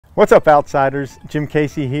What's up, Outsiders? Jim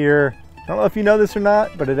Casey here. I don't know if you know this or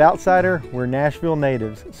not, but at Outsider, we're Nashville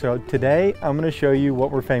natives. So today, I'm gonna show you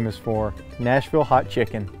what we're famous for, Nashville Hot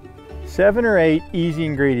Chicken. 7 or 8 easy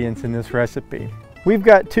ingredients in this recipe. We've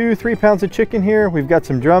got 2-3 pounds of chicken here. We've got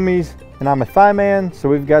some drummies, and I'm a thigh man, so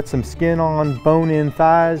we've got some skin on, bone-in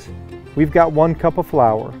thighs. We've got 1 cup of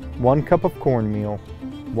flour, 1 cup of cornmeal,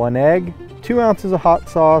 1 egg, 2 ounces of hot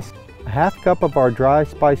sauce, a half cup of our dry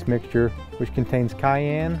spice mixture, which contains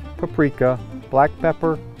cayenne, paprika, black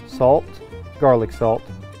pepper, salt, garlic salt,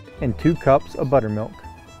 and 2 cups of buttermilk.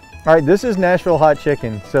 All right, this is Nashville Hot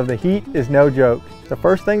Chicken, so the heat is no joke. The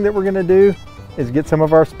first thing that we're gonna do is get some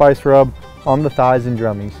of our spice rub on the thighs and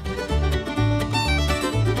drummies.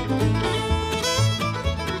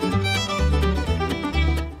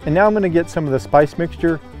 And now I'm gonna get some of the spice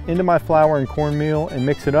mixture into my flour and cornmeal and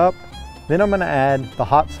mix it up. Then I'm gonna add the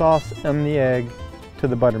hot sauce and the egg to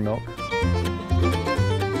the buttermilk.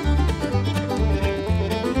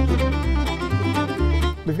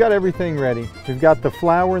 We've got everything ready. We've got the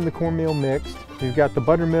flour and the cornmeal mixed. We've got the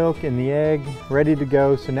buttermilk and the egg ready to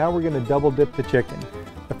go. So now we're gonna double dip the chicken.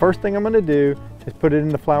 The first thing I'm gonna do is put it in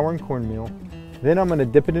the flour and cornmeal. Then I'm gonna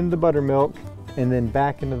dip it into the buttermilk and then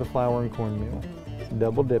back into the flour and cornmeal.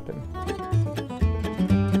 Double dipping.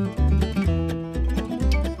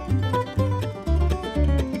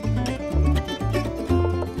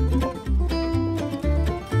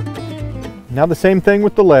 Now the same thing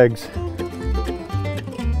with the legs.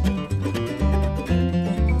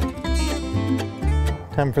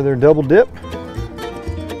 Time for their double dip.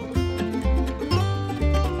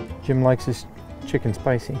 Jim likes his chicken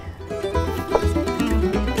spicy.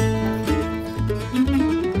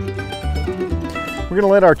 We're gonna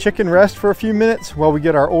let our chicken rest for a few minutes while we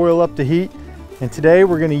get our oil up to heat. And today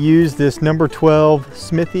we're gonna use this number 12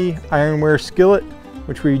 Smithy ironware skillet,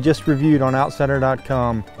 which we just reviewed on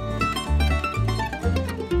outsider.com.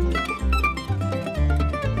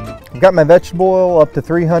 I've got my vegetable oil up to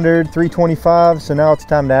 300, 325, so now it's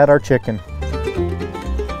time to add our chicken.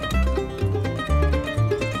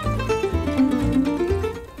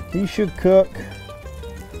 These should cook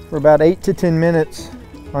for about 8 to 10 minutes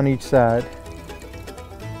on each side.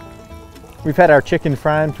 We've had our chicken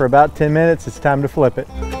frying for about 10 minutes. It's time to flip it.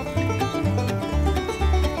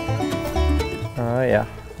 Oh yeah,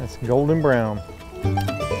 that's golden brown.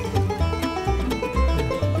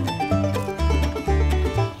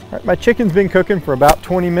 All right, my chicken's been cooking for about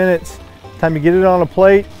 20 minutes. Time to get it on a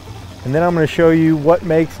plate, and then I'm going to show you what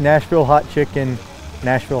makes Nashville Hot Chicken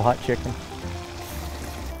Nashville Hot Chicken.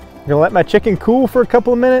 I'm going to let my chicken cool for a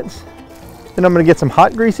couple of minutes. Then I'm going to get some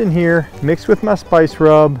hot grease in here, mixed with my spice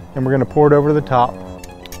rub, and we're going to pour it over the top.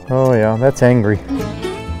 Oh yeah, that's angry.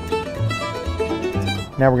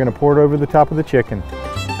 Now we're going to pour it over the top of the chicken.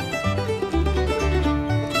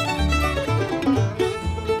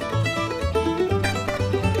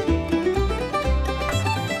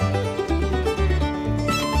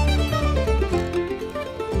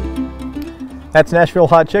 That's Nashville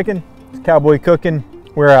Hot Chicken. It's Cowboy Cooking.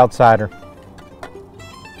 We're Outsider.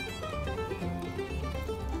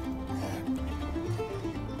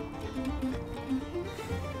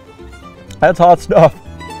 That's hot stuff.